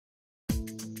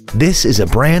This is a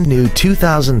brand new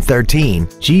 2013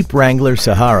 Jeep Wrangler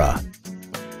Sahara.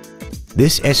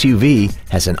 This SUV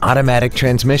has an automatic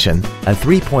transmission, a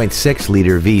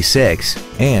 3.6-liter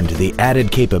V6, and the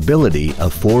added capability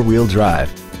of four-wheel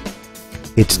drive.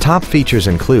 Its top features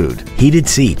include heated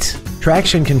seats,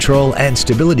 traction control and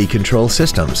stability control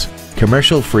systems,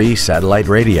 commercial-free satellite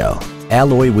radio,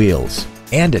 alloy wheels,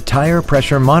 and a tire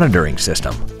pressure monitoring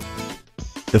system.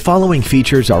 The following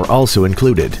features are also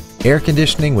included: air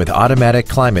conditioning with automatic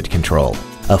climate control,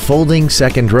 a folding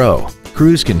second row,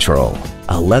 cruise control,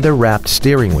 a leather-wrapped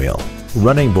steering wheel,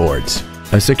 running boards,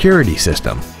 a security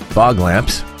system, fog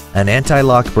lamps, an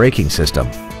anti-lock braking system,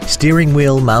 steering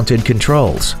wheel mounted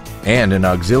controls, and an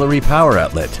auxiliary power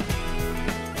outlet.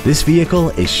 This vehicle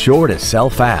is sure to sell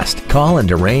fast. Call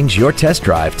and arrange your test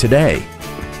drive today.